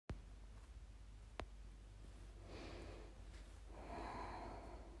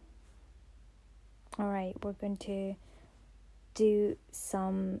we're going to do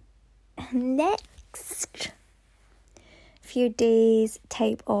some next few days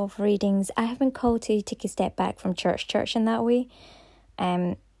type of readings. I have been called to take a step back from church in that way.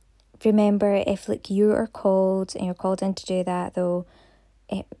 Remember, if you are called and you're called in to do that, though,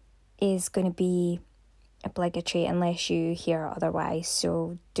 it is going to be obligatory unless you hear otherwise.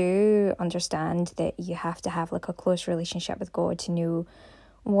 So do understand that you have to have a close relationship with God to know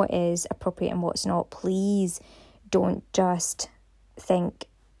what is appropriate and what's not. Please don't just think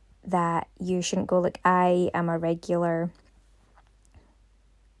that you shouldn't go. I am a regular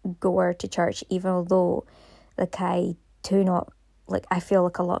goer to church, even though I do not I feel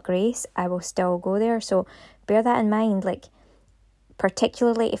a lot of grace, I will still go there. So bear that in mind.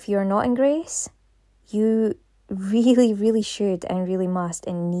 Particularly if you're not in grace, you really, really should and really must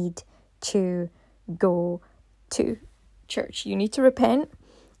and need to go to church. You need to repent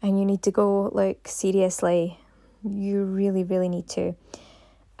and you need to go seriously. You really, really need to.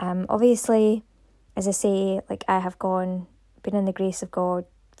 Obviously, as I say, I have been in the grace of God,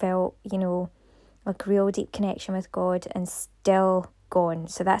 felt, real deep connection with God and still gone.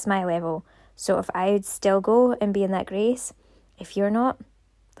 So that's my level. So if I would still go and be in that grace, if you're not,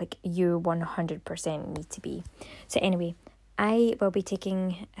 you 100% need to be. So anyway, I will be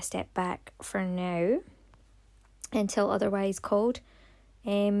taking a step back for now until otherwise called.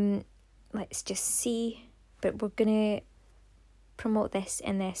 Let's just see. But we're going to promote this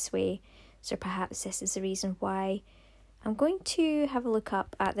in this way. So perhaps this is the reason why I'm going to have a look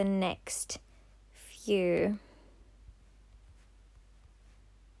up at the next few.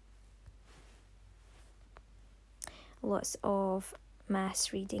 Lots of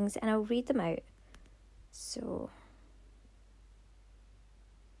mass readings, and I'll read them out. So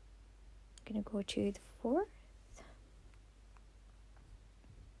I'm going to go to the 4th.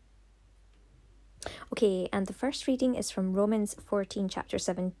 Okay, and the first reading is from Romans 14, chapter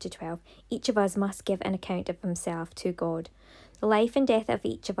 7 to 12. Each of us must give an account of himself to God. The life and death of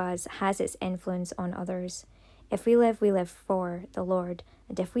each of us has its influence on others. If we live for the Lord,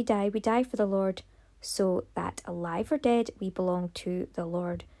 and if we die for the Lord, so that alive or dead, we belong to the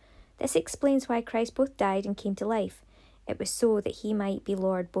Lord. This explains why Christ both died and came to life. It was so that he might be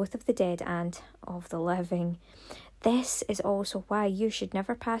Lord both of the dead and of the living. This is also why you should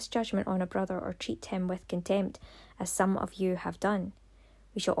never pass judgment on a brother or treat him with contempt, as some of you have done.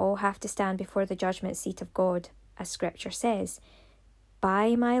 We shall all have to stand before the judgment seat of God, as Scripture says,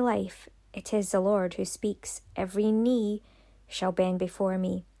 "By my life, it is the Lord who speaks. Every knee shall bend before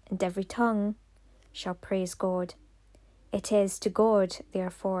me, and every tongue shall praise God." It is to God,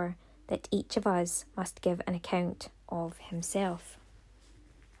 therefore, that each of us must give an account of himself.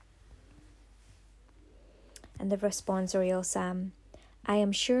 And the responsorial psalm. I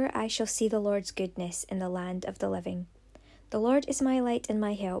am sure I shall see the Lord's goodness in the land of the living. The Lord is my light and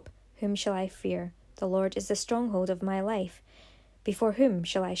my help. Whom shall I fear? The Lord is the stronghold of my life. Before whom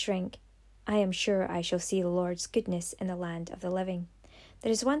shall I shrink? I am sure I shall see the Lord's goodness in the land of the living.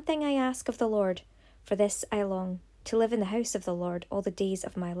 There is one thing I ask of the Lord, for this I long, to live in the house of the Lord all the days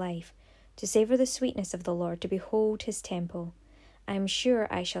of my life, to savour the sweetness of the Lord, to behold his temple. I am sure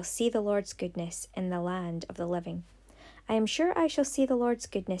I shall see the Lord's goodness in the land of the living. I am sure I shall see the Lord's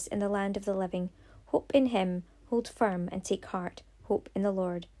goodness in the land of the living. Hope in him, hold firm and take heart. Hope in the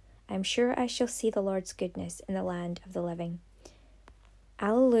Lord. I am sure I shall see the Lord's goodness in the land of the living.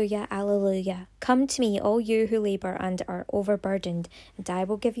 Alleluia, alleluia. Come to me, all you who labour and are overburdened, and I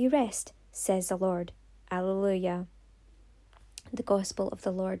will give you rest, says the Lord. Alleluia. The Gospel of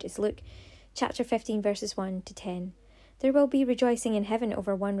the Lord is Luke, chapter 15, verses 1 to 10. There will be rejoicing in heaven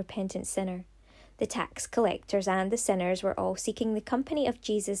over one repentant sinner. The tax collectors and the sinners were all seeking the company of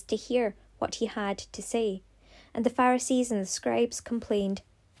Jesus to hear what he had to say. And the Pharisees and the scribes complained,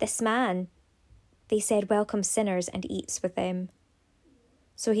 "This man," they said, "welcomes sinners and eats with them."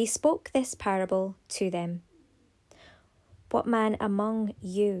 So he spoke this parable to them. What man among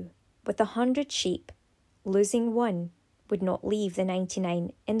you, with 100 sheep, losing one, would not leave the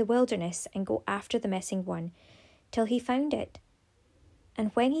 99 in the wilderness and go after the missing one till he found it?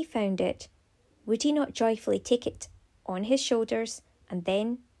 And when he found it, would he not joyfully take it on his shoulders, and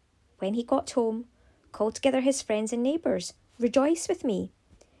then, when he got home, call together his friends and neighbours? "Rejoice with me."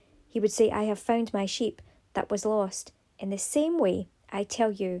 He would say, "I have found my sheep that was lost." In the same way, I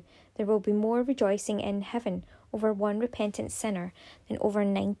tell you, there will be more rejoicing in heaven over one repentant sinner than over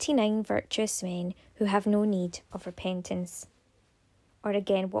 99 virtuous men who have no need of repentance. Or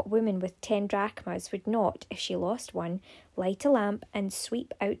again, what woman with 10 drachmas would not, if she lost one, light a lamp and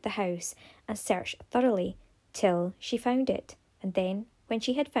sweep out the house and search thoroughly till she found it, and then, when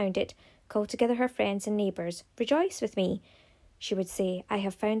she had found it, call together her friends and neighbours. Rejoice with me, she would say, I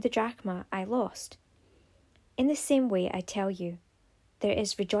have found the drachma I lost. In the same way, I tell you, there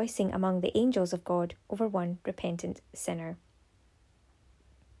is rejoicing among the angels of God over one repentant sinner.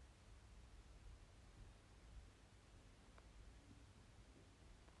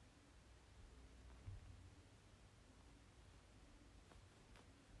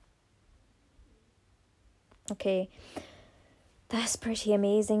 Okay, that's pretty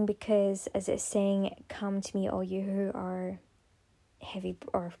amazing because, as it's saying, come to me, all you who are heavy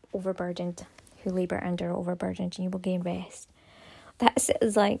or overburdened, who labour under overburdened, and you will gain rest. That's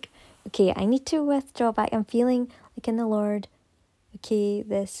like, okay, I need to withdraw back. I'm feeling like in the Lord, okay,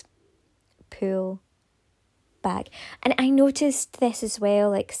 this pull back. And I noticed this as well,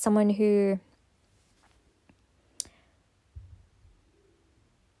 like someone who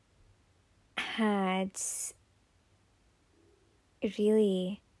had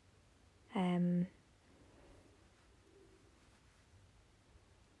really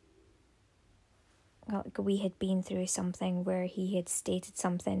we had been through something where he had stated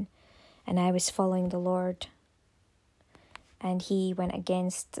something and I was following the Lord and he went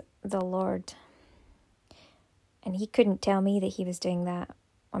against the Lord, and he couldn't tell me that he was doing that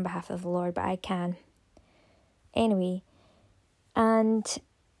on behalf of the Lord, but I can anyway. And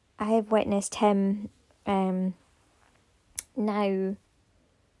I have witnessed him now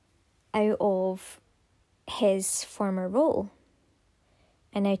out of his former role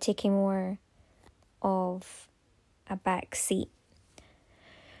and now taking more of a back seat.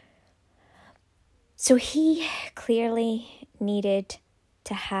 So he clearly needed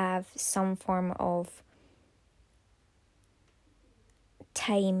to have some form of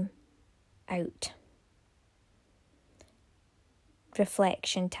time out.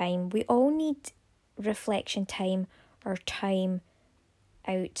 Reflection time. We all need reflection time or time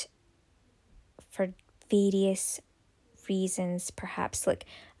out for various reasons, perhaps like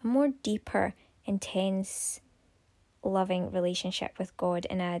a more deeper, intense, loving relationship with God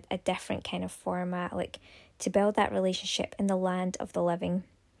in a different kind of format, like to build that relationship in the land of the living.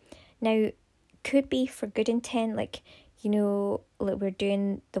 Now, could be for good intent, like, like we're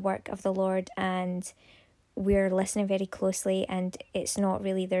doing the work of the Lord and we're listening very closely, and it's not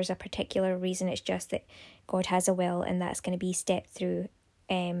really there's a particular reason, it's just that God has a will, and that's going to be stepped through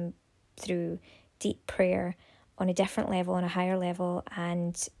through deep prayer on a different level, on a higher level,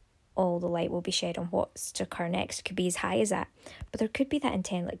 and all the light will be shed on what's to occur next. It could be as high as that, but there could be that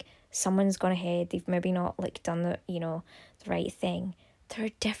intent, like someone's gone ahead, they've maybe not like done the the right thing. There are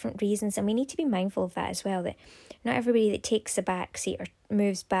different reasons, and we need to be mindful of that as well, that not everybody that takes a back seat or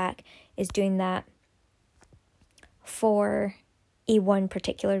moves back is doing that for a one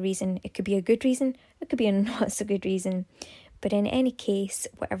particular reason. It could be a good reason, it could be a not so good reason, but in any case,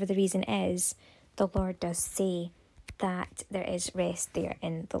 whatever the reason is, the Lord does say that there is rest there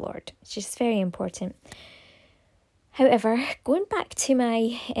in the Lord. It's just very important. However, going back to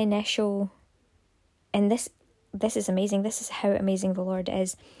my initial, and this is amazing, this is how amazing the Lord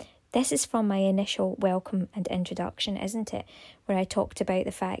is. This is from my initial welcome and introduction, isn't it? Where I talked about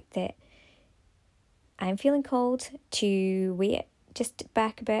the fact that I'm feeling called to wait just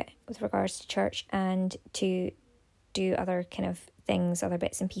back a bit with regards to church and to do other kind of things, other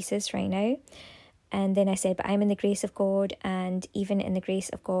bits and pieces right now. And then I said, but I'm in the grace of God, and even in the grace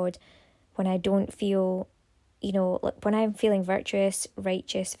of God, when I don't feel, like when I'm feeling virtuous,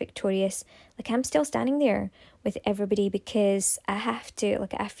 righteous, victorious, like I'm still standing there with everybody because I have to,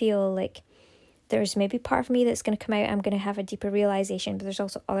 like I feel like there's maybe part of me that's going to come out, I'm going to have a deeper realisation, but there's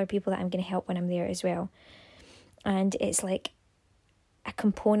also other people that I'm going to help when I'm there as well. And it's like a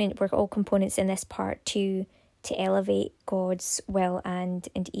component, we're all components in this part to elevate God's will and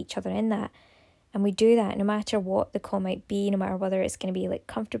each other in that. And we do that no matter what the call might be, no matter whether it's going to be like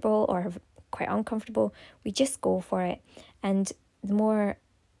comfortable or quite uncomfortable, we just go for it. And the more,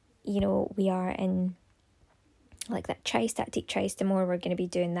 we are in like that deep choice, the more we're going to be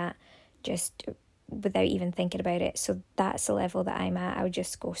doing that just without even thinking about it. So that's the level that I'm at. I would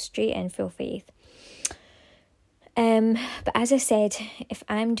just go straight in full faith. But as I said, if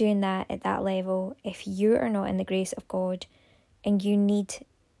I'm doing that at that level, if you are not in the grace of God and you need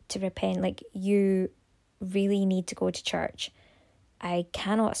to repent, like you really need to go to church, I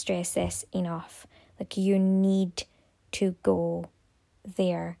cannot stress this enough. Like you need to go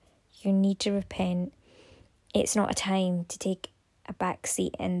there. You need to repent. It's not a time to take a back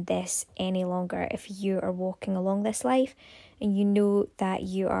seat in this any longer. If you are walking along this life and you know that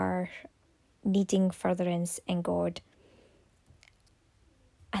you are needing furtherance in God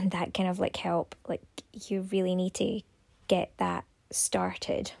and that kind of like help, like you really need to get that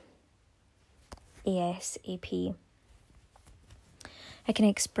started. ASAP. I can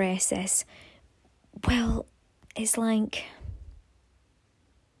express this. Well, it's like...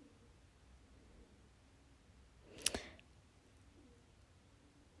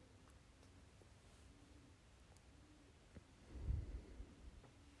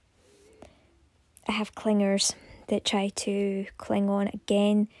 I have clingers that try to cling on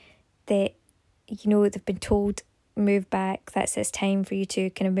again, that, they've been told, move back, it's time for you to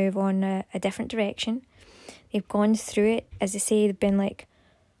kind of move on a different direction. They've gone through it, as I say, they've been like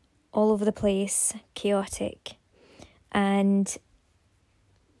all over the place, chaotic, and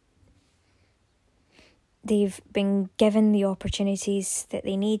they've been given the opportunities that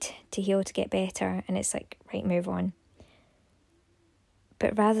they need to heal, to get better, and it's like, right, move on.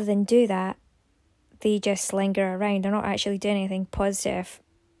 But rather than do that, they just linger around. They're not actually doing anything positive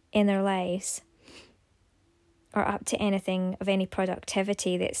in their lives or up to anything of any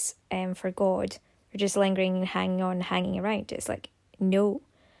productivity that's for God. They're just lingering and hanging around. It's like, no,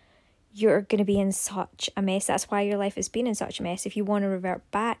 you're going to be in such a mess. That's why your life has been in such a mess. If you want to revert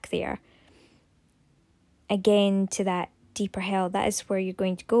back there, again, to that deeper hell, that is where you're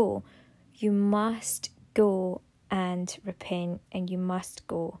going to go. You must go and repent, and you must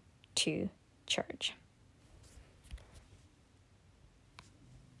go to church.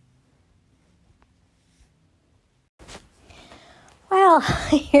 Well,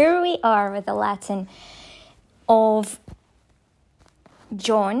 here we are with the Latin of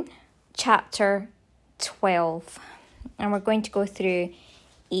John chapter 12, and we're going to go through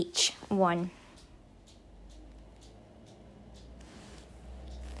each one.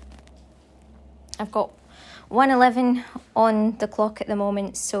 I've got 1:11 on the clock at the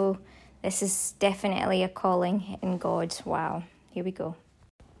moment, so this is definitely a calling in God. Wow, here we go.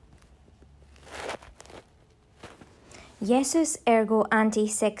 Jesus ergo ante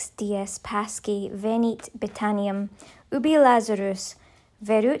 6 dies pasci venit Betaniam, ubi Lazarus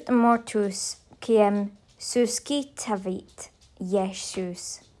verut mortus, quiem suscitavit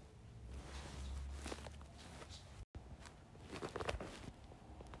Jesus.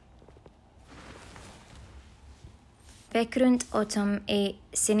 Vecrunt autem e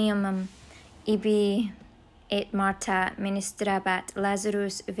siniumum, ibi et Martha ministrabat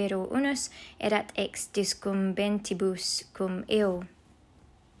Lazarus vero unus, erat ex discumbentibus cum eo.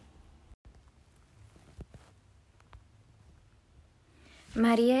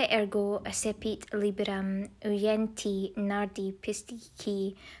 Maria ergo accepit liberam ujenti nardi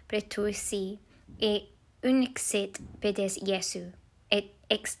pistici pretuisi, et unixit pedes Iesu, et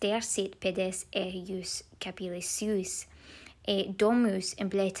extersit pedes eius capillis suis, et domus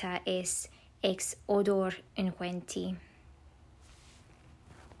imbleta es ex odor unguenti.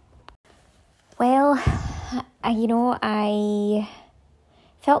 Well, I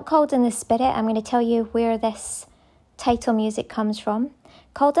felt called in the Spirit. I'm going to tell you where this title music comes from.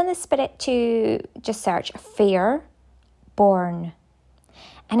 Called in the Spirit to just search fair born.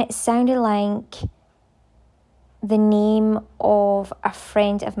 And it sounded like the name of a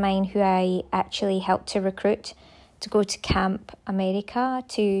friend of mine who I actually helped to recruit to go to Camp America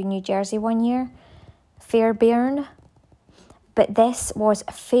to New Jersey one year, Fairbairn. But this was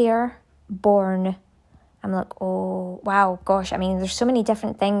Fairborn. I'm like, oh, wow, gosh. I mean, there's so many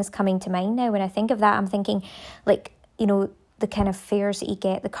different things coming to mind now. When I think of that, I'm thinking, like, the kind of fairs that you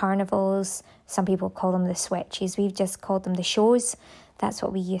get, the carnivals. Some people call them the switches. We've just called them the shows. That's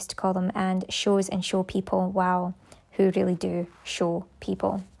what we used to call them. And shows and show people, wow, who really do show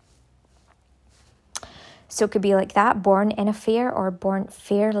people. So it could be like that, born in a fair, or born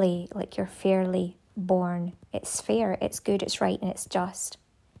fairly, like you're fairly born. It's fair, it's good, it's right, and it's just.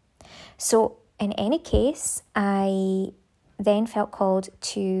 So in any case, I then felt called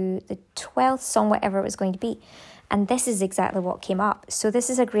to the 12th song, whatever it was going to be. And this is exactly what came up. So this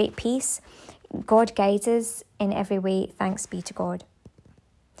is a great piece. God guides us in every way, thanks be to God.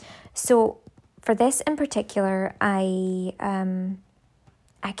 So for this in particular, I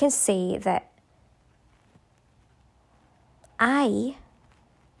can say that I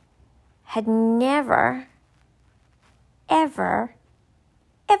had never, ever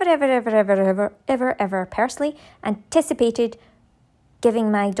personally anticipated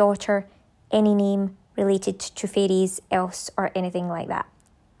giving my daughter any name related to fairies, elves, or anything like that.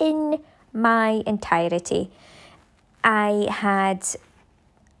 In my entirety, I had,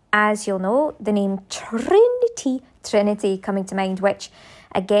 as you'll know, the name Trinity coming to mind, which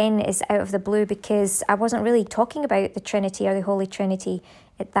again is out of the blue because I wasn't really talking about the Trinity or the Holy Trinity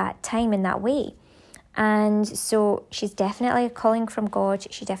at that time in that way. And so she's definitely a calling from God.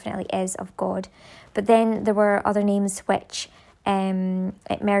 She definitely is of God. But then there were other names which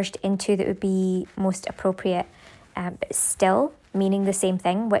it merged into that would be most appropriate, but still meaning the same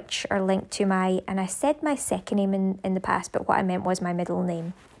thing, which are linked to and I said my second name in the past, but what I meant was my middle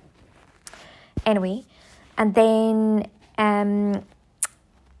name. Anyway, and then,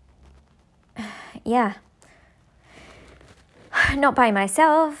 not by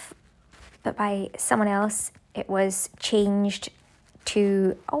myself, but by someone else, it was changed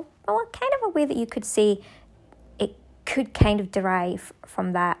to, kind of a way that you could say it could kind of derive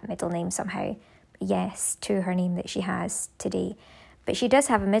from that middle name somehow. Yes, to her name that she has today. But she does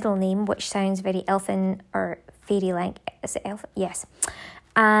have a middle name, which sounds very elfin or fairy-like. Is it elfin? Yes.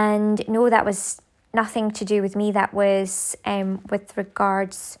 And no, that was nothing to do with me. That was with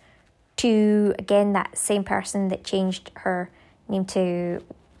regards to, again, that same person that changed her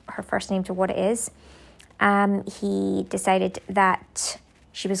first name to what it is. He decided that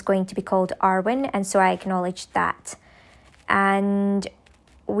she was going to be called Arwen, and so I acknowledged that. And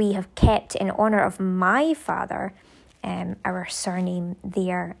we have kept, in honour of my father, our surname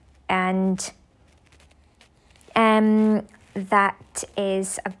there, and that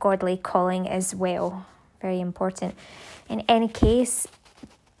is a godly calling as well. Very important. In any case,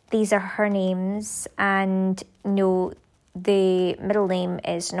 these are her names, and no, the middle name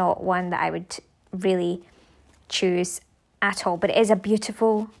is not one that I would really choose at all, but it is a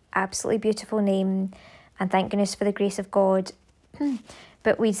beautiful, absolutely beautiful name, and thank goodness for the grace of God.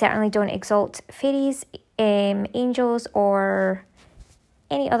 But we certainly don't exalt fairies, angels, or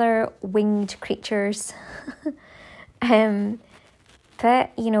any other winged creatures. But,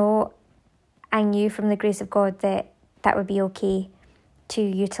 I knew from the grace of God that would be okay to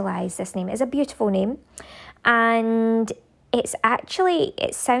utilise this name. It's a beautiful name, and it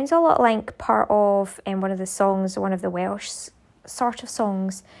sounds a lot like part of one of the songs, one of the Welsh sort of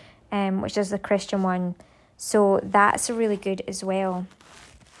songs, which is the Christian one. So that's really good as well.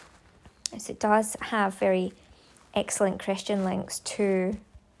 So it does have very excellent Christian links too.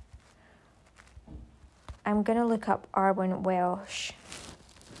 I'm going to look up Arwen Welsh.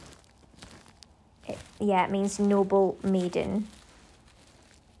 It means noble maiden.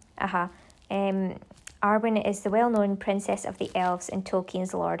 Arwen is the well-known princess of the elves in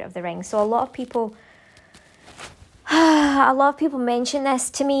Tolkien's Lord of the Rings. So a lot of people mention this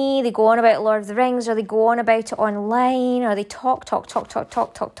to me. They go on about Lord of the Rings, or they go on about it online, or they talk it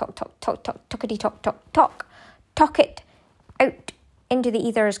out into the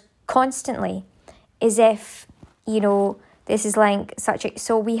ethers constantly, as if, this is like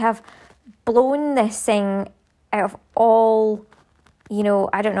so we have blown this thing out of all,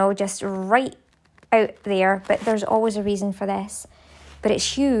 I don't know, just right out there, but there's always a reason for this. But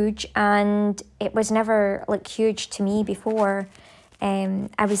it's huge, and it was never huge to me before.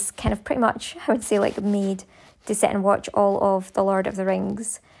 I was kind of pretty much, I would say, made to sit and watch all of the Lord of the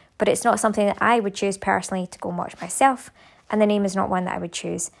Rings, but it's not something that I would choose personally to go and watch myself, and the name is not one that I would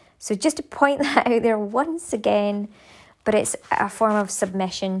choose. So just to point that out there once again, but it's a form of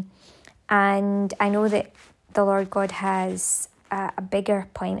submission, and I know that the Lord God has a bigger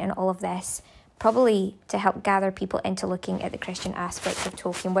point in all of this, probably to help gather people into looking at the Christian aspects of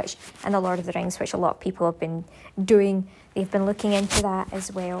Tolkien, and the Lord of the Rings, which a lot of people have been doing. They've been looking into that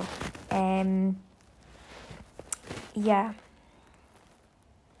as well.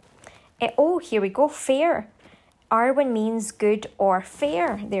 Here we go. Fair. Arwen means good or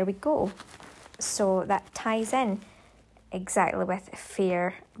fair. There we go. So that ties in exactly with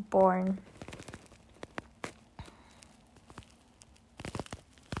fair born.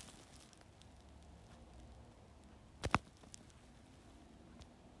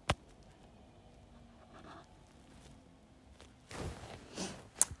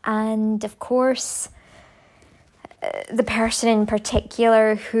 And of course, the person in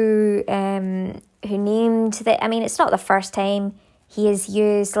particular who named that, it's not the first time he has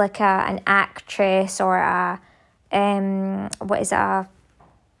used an actress or an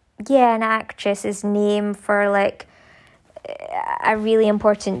actress's name for a really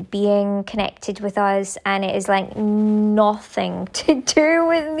important being connected with us, and it is nothing to do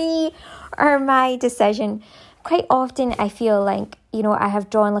with me or my decision. Quite often I feel I have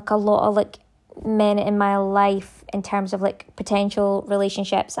drawn a lot of men in my life in terms of potential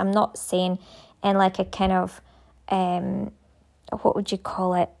relationships. I'm not saying in a kind of what would you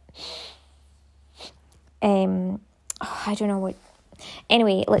call it? I don't know what.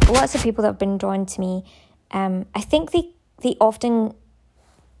 Anyway, lots of people that have been drawn to me. I think they often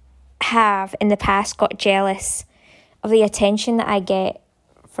have in the past got jealous of the attention that I get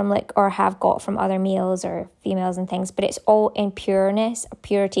from or have got from other males or females and things, but it's all in pureness, a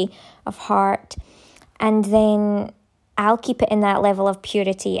purity of heart. And then I'll keep it in that level of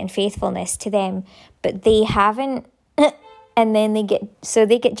purity and faithfulness to them, but they haven't. And then they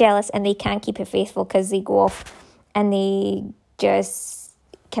get jealous and they can't keep it faithful because they go off and they just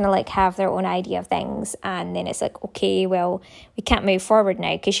kind of like have their own idea of things. And then it's like, okay, well, we can't move forward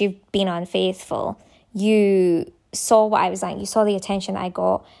now because you've been unfaithful. You saw what I was like. You saw the attention that I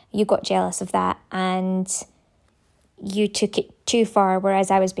got. You got jealous of that and you took it too far,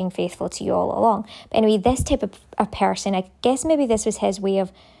 whereas I was being faithful to you all along. But anyway, this type of a person, I guess maybe this was his way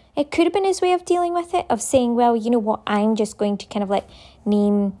of, it could have been his way of dealing with it, of saying, well, you know what, I'm just going to kind of like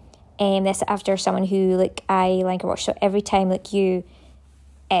name this after someone who like I like or watch. So every time like you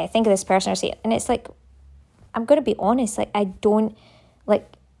think of this person or say it, and it's like, I'm going to be honest, like I don't,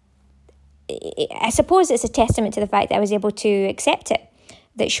 like, I suppose it's a testament to the fact that I was able to accept it.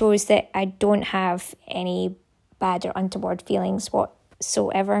 That shows that I don't have any bad or untoward feelings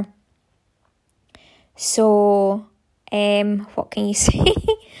whatsoever. So, what can you say?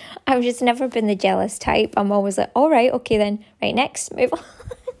 I've just never been the jealous type. I'm always like, all right, okay then. Right, next, move on.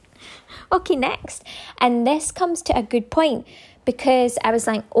 Okay, next. And this comes to a good point because I was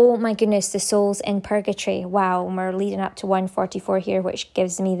like, oh my goodness, the souls in purgatory. Wow, and we're leading up to 144 here, which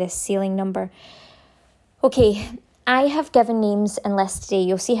gives me this ceiling number. Okay, I have given names and lists today.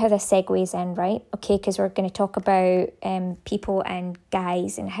 You'll see how this segues in, right? Okay, because we're going to talk about people and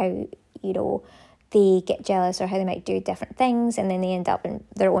guys and how, you know, they get jealous or how they might do different things and then they end up in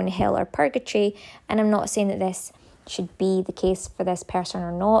their own hell or purgatory. And I'm not saying that this should be the case for this person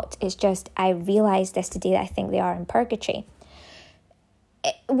or not. It's just I realised this today that I think they are in purgatory.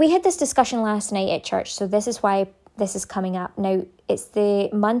 We had this discussion last night at church, so this is why this is coming up. Now, it's the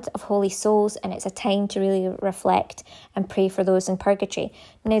month of Holy Souls and it's a time to really reflect and pray for those in purgatory.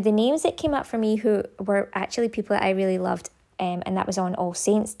 Now, the names that came up for me who were actually people that I really loved, and that was on All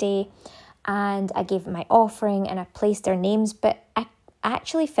Saints' Day, and I gave my offering and I placed their names, but I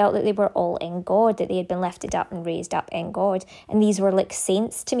actually felt that they were all in God, that they had been lifted up and raised up in God, and these were like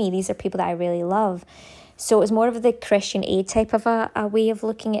saints to me. These are people that I really love. So it was more of the Christian Aid type of a way of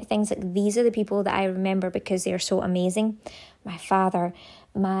looking at things. Like, these are the people that I remember because they are so amazing. My father,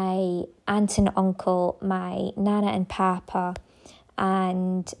 my aunt and uncle, my nana and papa,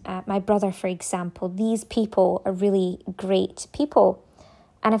 and my brother, for example. These people are really great people.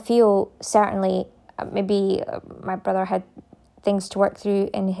 And I feel certainly maybe my brother had things to work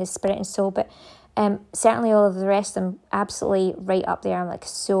through in his spirit and soul, but certainly all of the rest of them absolutely right up there. I'm like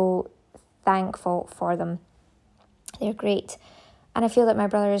so thankful for them. They're great. And I feel that my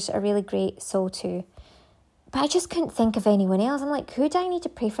brother's a really great soul too. But I just couldn't think of anyone else. I'm like, who do I need to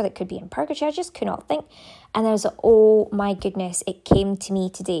pray for that could be in purgatory? I just could not think. And I was like, oh my goodness, it came to me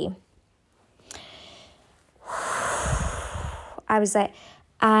today. I was like,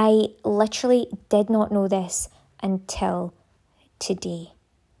 I literally did not know this until today.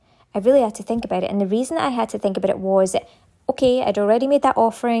 I really had to think about it. And the reason I had to think about it was that, okay, I'd already made that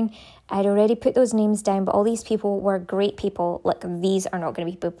offering. I'd already put those names down, but all these people were great people. Like, these are not going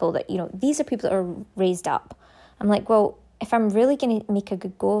to be people that, you know, these are people that are raised up. I'm like, well, if I'm really going to make a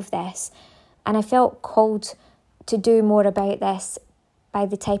good go of this, and I felt called to do more about this by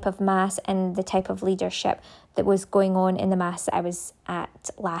the type of mass and the type of leadership that was going on in the mass that I was at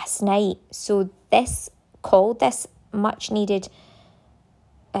last night. So this called this much needed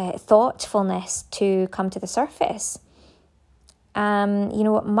thoughtfulness to come to the surface. You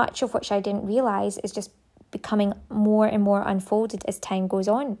know, much of which I didn't realise is just becoming more and more unfolded as time goes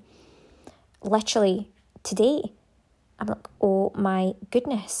on. Literally today, I'm like, oh my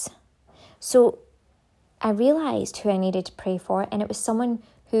goodness. So I realised who I needed to pray for, and it was someone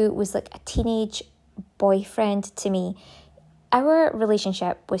who was like a teenage boyfriend to me. Our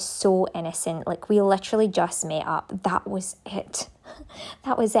relationship was so innocent. Like, we literally just met up. That was it.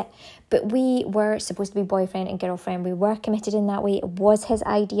 That was it. But we were supposed to be boyfriend and girlfriend. We were committed in that way. It was his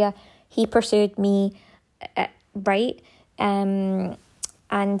idea. He pursued me, right? And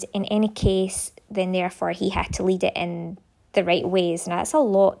in any case, then therefore he had to lead it in the right ways. And that's a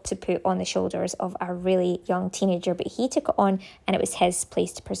lot to put on the shoulders of a really young teenager. But he took it on, and it was his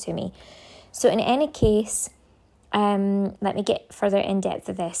place to pursue me. So in any case, let me get further in depth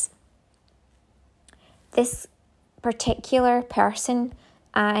of this. This particular person,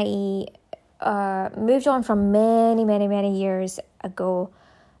 I moved on from many years ago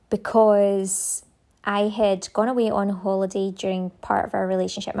because I had gone away on holiday during part of our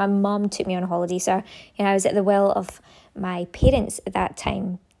relationship. My mum took me on holiday, so I was at the will of my parents at that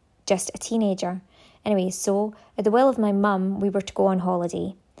time, just a teenager. Anyway, so at the will of my mum, we were to go on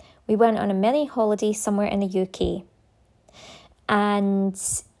holiday. We went on a mini holiday somewhere in the UK. And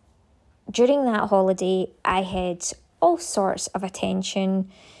during that holiday, I had all sorts of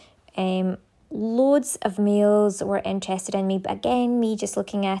attention. Loads of males were interested in me, but again, me just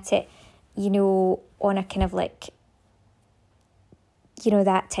looking at it, on a kind of like,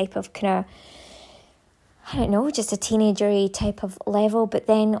 that type of kind of, I don't know, just a teenager-y type of level. But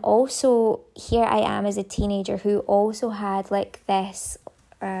then also here I am as a teenager who also had like this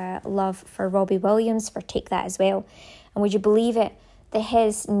love for Robbie Williams, for Take That as well. And would you believe it, that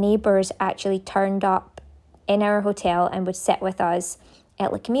his neighbours actually turned up in our hotel and would sit with us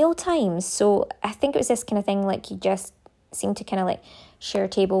at like meal times. So I think it was this kind of thing, like you just seem to kind of like share a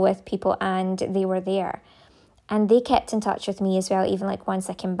table with people, and they were there. And they kept in touch with me as well, even like once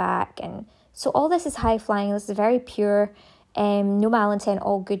I came back. And so all this is high flying, this is very pure, no malintent,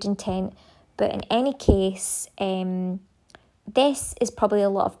 all good intent. But in any case, this is probably a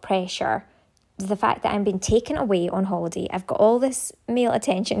lot of pressure. The fact that I'm being taken away on holiday, I've got all this male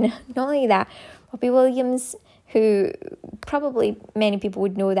attention. Not only that, Robbie Williams, who probably many people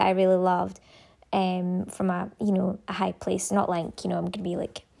would know that I really loved, from a high place. Not like, I'm going to be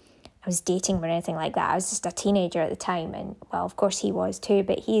like, I was dating him or anything like that. I was just a teenager at the time, and well, of course he was too,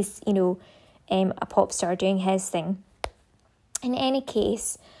 but he's, a pop star doing his thing. In any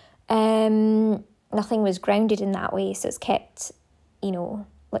case, nothing was grounded in that way, so it's kept,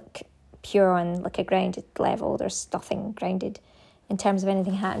 like pure on like a grounded level. There's nothing grounded in terms of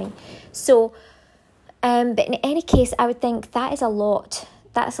anything happening. So, but in any case, I would think that is a lot.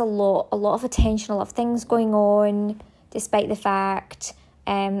 That's a lot of attention, a lot of things going on, despite the fact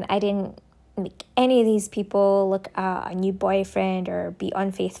I didn't make any of these people look at a new boyfriend or be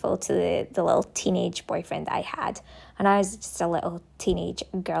unfaithful to the little teenage boyfriend that I had. And I was just a little teenage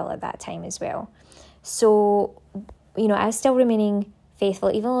girl at that time as well. So, I was still remaining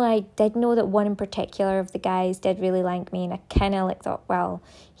faithful, even though I did know that one in particular of the guys did really like me, and I kind of like thought, well,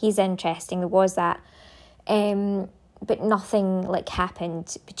 he's interesting. There was that. But nothing like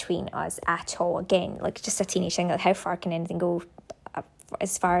happened between us at all. Again, like just a teenage thing, like how far can anything go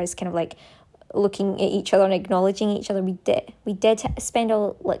as far as kind of like looking at each other and acknowledging each other. We did spend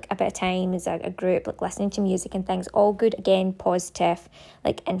a bit of time as a group, like listening to music and things, all good, again, positive,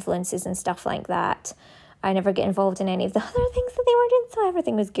 like influences and stuff like that. I never get involved in any of the other things that they were doing, so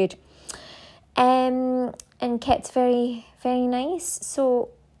everything was good. And kept very, very nice. So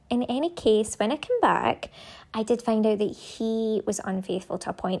in any case, when I came back, I did find out that he was unfaithful to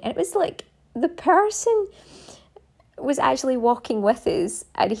a point, and it was like the person was actually walking with us,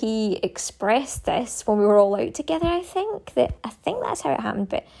 and he expressed this when we were all out together. I think that's how it happened,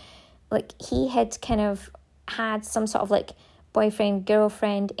 but like he had kind of had some sort of like boyfriend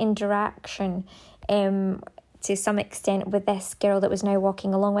girlfriend interaction to some extent with this girl that was now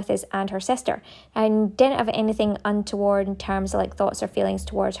walking along with us and her sister, and didn't have anything untoward in terms of like thoughts or feelings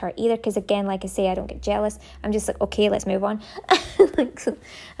towards her either, because again, like I say, I don't get jealous. I'm just like, okay, let's move on. I'm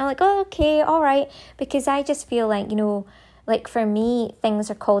like, oh, okay, all right, because I just feel like, like for me, things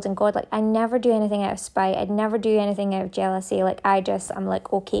are called in God. Like I never do anything out of spite. I'd never do anything out of jealousy. Like I'm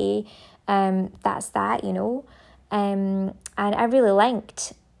like, okay, that's that, and I really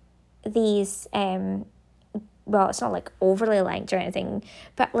liked these well, it's not like overly liked or anything,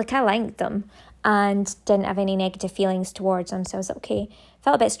 but like I liked them and didn't have any negative feelings towards them. So I was like, okay,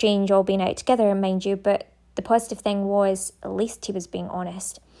 felt a bit strange all being out together, mind you, but the positive thing was at least he was being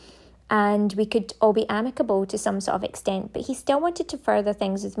honest, and we could all be amicable to some sort of extent. But he still wanted to further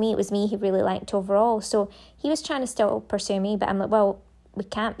things with me. It was me he really liked overall, so he was trying to still pursue me, but I'm like, well, we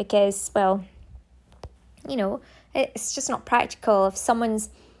can't, because, well, it's just not practical. If someone's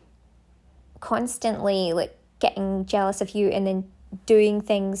constantly like getting jealous of you and then doing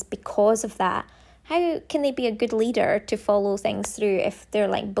things because of that, how can they be a good leader to follow things through if they're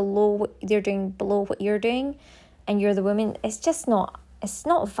like below what you're doing and you're the woman? It's not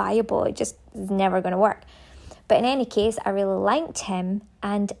viable. It just is never going to work. But in any case, I really liked him,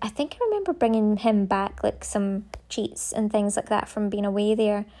 and I think I remember bringing him back like some treats and things like that from being away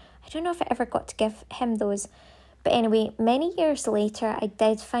there. I don't know if I ever got to give him those. But anyway, many years later, I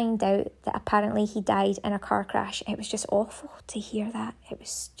did find out that apparently he died in a car crash. It was just awful to hear that. It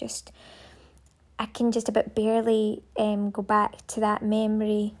was just, I can just about barely go back to that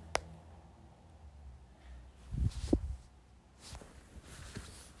memory.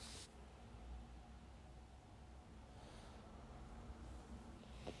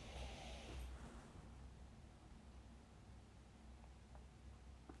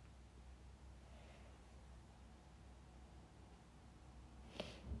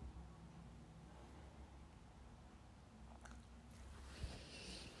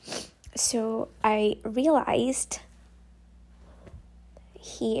 So I realised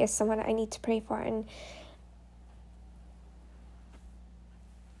he is someone I need to pray for, and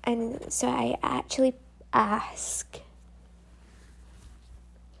And so I actually ask,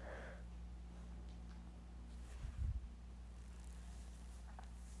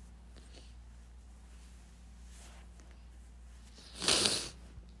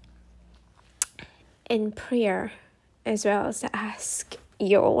 in prayer, as well as to ask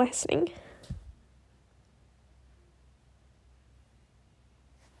you all listening.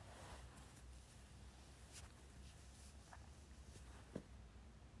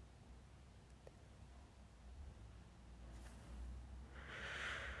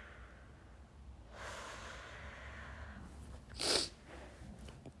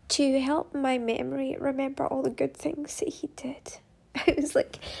 To help my memory remember all the good things that he did. It was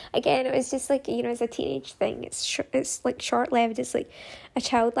like, again, it was just like, it's a teenage thing. It's like short-lived. It's like a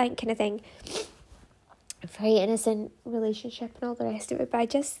childlike kind of thing. A very innocent relationship and all the rest of it. But I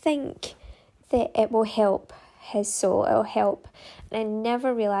just think that it will help his soul. It will help. And I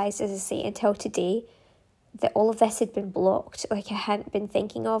never realised, as I say, until today, that all of this had been blocked. Like, I hadn't been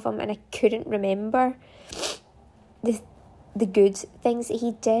thinking of him and I couldn't remember the good things that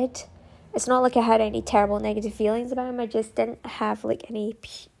he did. It's not like I had any terrible negative feelings about him. I just didn't have like any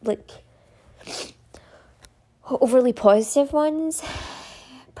overly positive ones.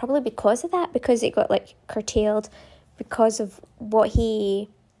 Probably because of that, because it got like curtailed because of what he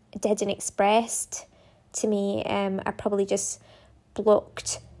did and expressed to me. I probably just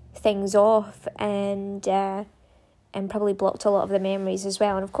blocked things off and probably blocked a lot of the memories as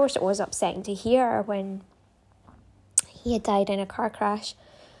well. And of course it was upsetting to hear when he had died in a car crash.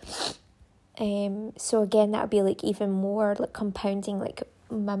 So again, that would be like even more like compounding, like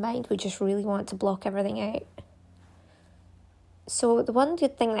my mind would just really want to block everything out. So the one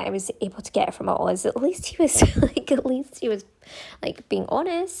good thing that I was able to get from it all is at least he was being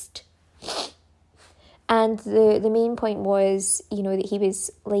honest. And the main point was, that he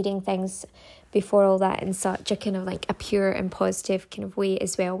was leading things before all that in such a kind of like a pure and positive kind of way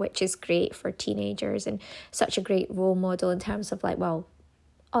as well, which is great for teenagers and such a great role model in terms of like, well,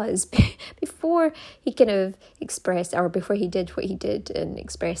 us, before he kind of expressed, or before he did what he did and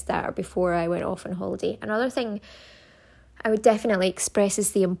expressed that, or before I went off on holiday. Another thing I would definitely express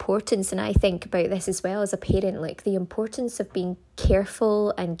is the importance, and I think about this as well as a parent, like the importance of being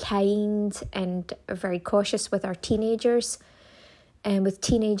careful and kind and very cautious with our teenagers. And with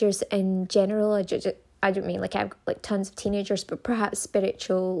teenagers in general, I don't mean like I've got like tons of teenagers, but perhaps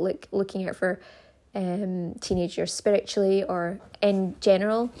spiritual, like looking out for teenagers spiritually or in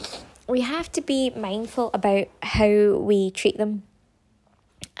general. We have to be mindful about how we treat them.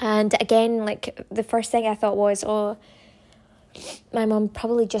 And again, like the first thing I thought was, my mum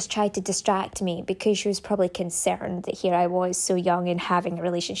probably just tried to distract me because she was probably concerned that here I was so young and having a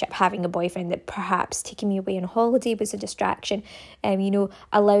relationship, having a boyfriend, that perhaps taking me away on holiday was a distraction.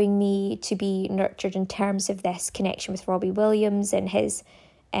 Allowing me to be nurtured in terms of this connection with Robbie Williams and his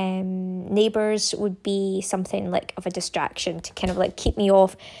neighbours would be something like of a distraction to kind of like keep me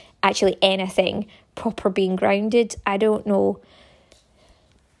off actually anything proper being grounded. I don't know.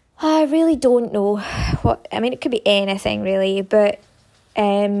 I really don't know it could be anything really, but,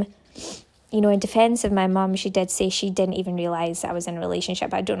 in defence of my mum, she did say she didn't even realise I was in a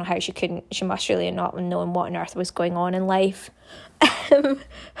relationship. I don't know how she must really not have known what on earth was going on in life.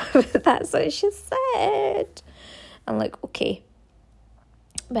 But that's what she said. I'm like, okay.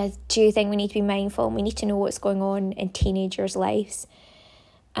 But I do think we need to be mindful and we need to know what's going on in teenagers' lives.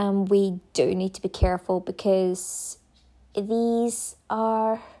 And we do need to be careful because these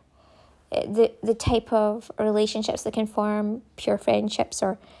are the type of relationships that can form pure friendships,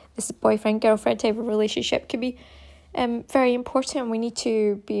 or this boyfriend-girlfriend type of relationship can be very important. We need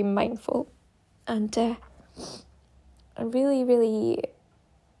to be mindful and really, really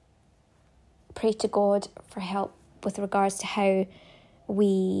pray to God for help with regards to how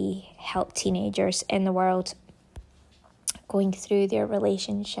we help teenagers in the world going through their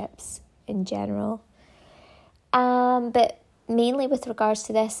relationships in general. But mainly with regards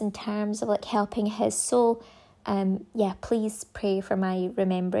to this in terms of like helping his soul, please pray for my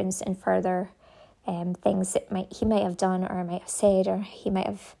remembrance and further things that he might have done or might have said, or he might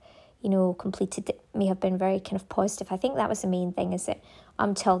have completed, that may have been very kind of positive. I think that was the main thing, is that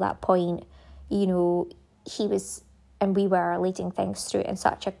until that point, he was and we were leading things through in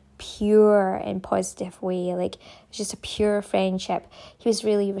such a pure and positive way. Like, it was just a pure friendship. He was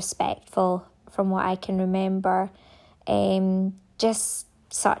really respectful from what I can remember. Just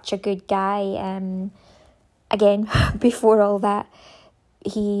such a good guy. Again, before all that,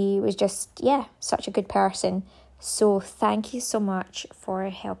 he was just, such a good person. So thank you so much for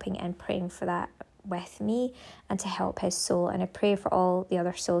helping and praying for that with me and to help his soul. And I pray for all the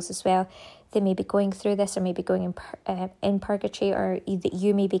other souls as well. They may be going through this or maybe going in purgatory, or that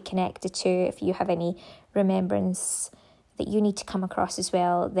you may be connected to. If you have any remembrance that you need to come across as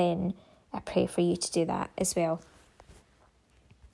well, then I pray for you to do that as well.